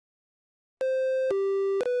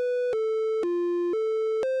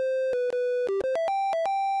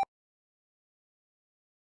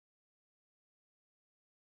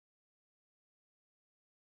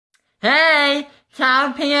Hey,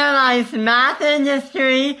 Taoping Airlines Math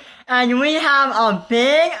Industry, and we have a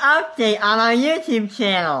big update on our YouTube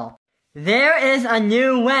channel. There is a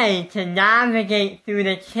new way to navigate through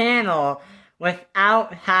the channel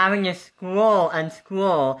without having to scroll and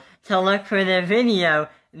scroll to look for the video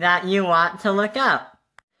that you want to look up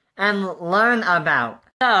and learn about.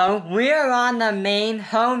 So, we are on the main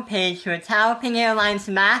homepage for Taoping Airlines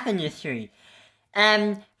Math Industry.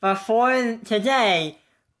 And before today,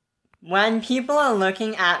 when people are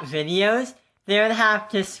looking at videos, they would have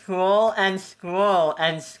to scroll and scroll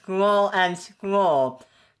and scroll and scroll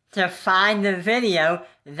to find the video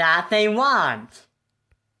that they want.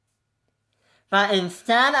 But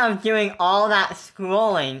instead of doing all that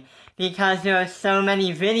scrolling, because there are so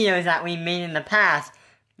many videos that we made in the past,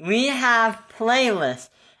 we have playlists,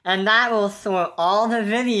 and that will sort all the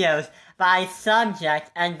videos by subject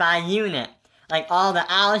and by unit. Like all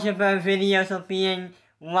the algebra videos will be in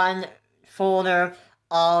one folder,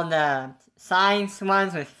 all the science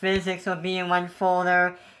ones with physics will be in one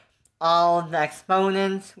folder, all the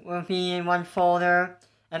exponents will be in one folder,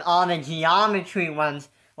 and all the geometry ones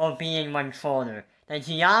will be in one folder. The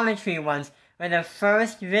geometry ones were the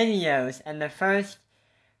first videos and the first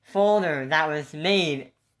folder that was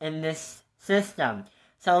made in this system.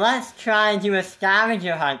 So let's try and do a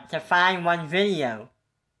scavenger hunt to find one video.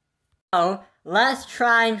 So let's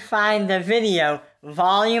try and find the video,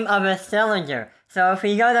 volume of a cylinder. So if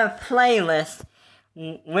we go to playlist,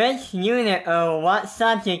 which unit or what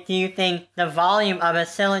subject do you think the volume of a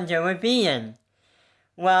cylinder would be in?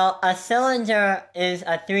 Well, a cylinder is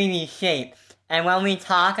a 3D shape, and when we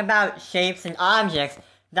talk about shapes and objects,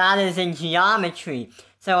 that is in geometry.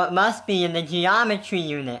 So it must be in the geometry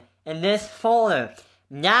unit, in this folder.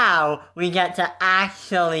 Now we get to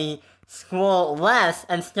actually scroll less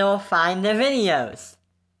and still find the videos.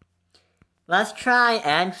 Let's try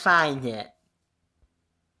and find it.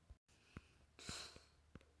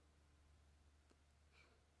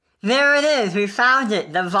 There it is, we found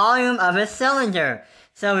it, the volume of a cylinder.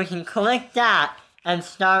 So we can click that and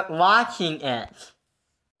start watching it.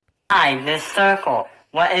 Inside this circle,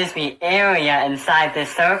 what is the area inside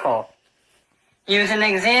this circle? Here's an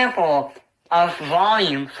example of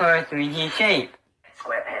volume for a 3D shape.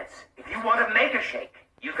 SquarePants, if you want to make a shake,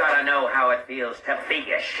 you gotta know how it feels to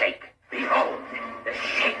be a shake. Behold, the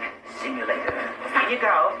Shake Simulator. Here you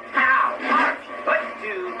go. Pow! March! 1,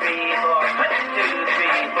 2, 3, 4. 1, 2,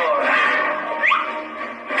 3, 4.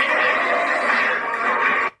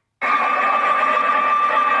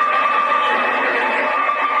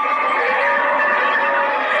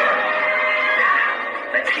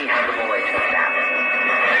 Let's see how the boys work out.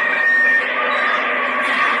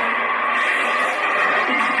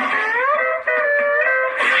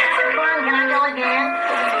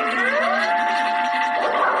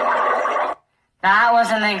 That was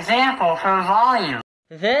an example for volume.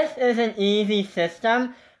 This is an easy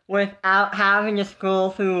system without having to scroll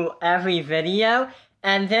through every video,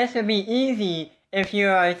 and this would be easy if you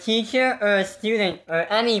are a teacher or a student or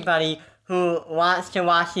anybody who wants to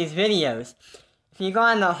watch these videos. If you go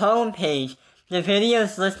on the home page, the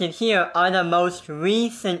videos listed here are the most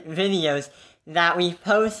recent videos that we've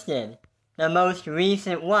posted. The most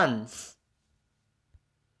recent ones.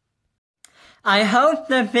 I hope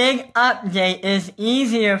the big update is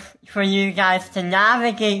easier for you guys to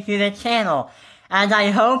navigate through the channel, and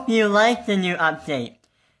I hope you like the new update.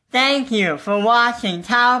 Thank you for watching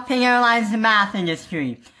Taoping Airlines Math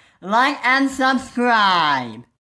Industry. Like and subscribe.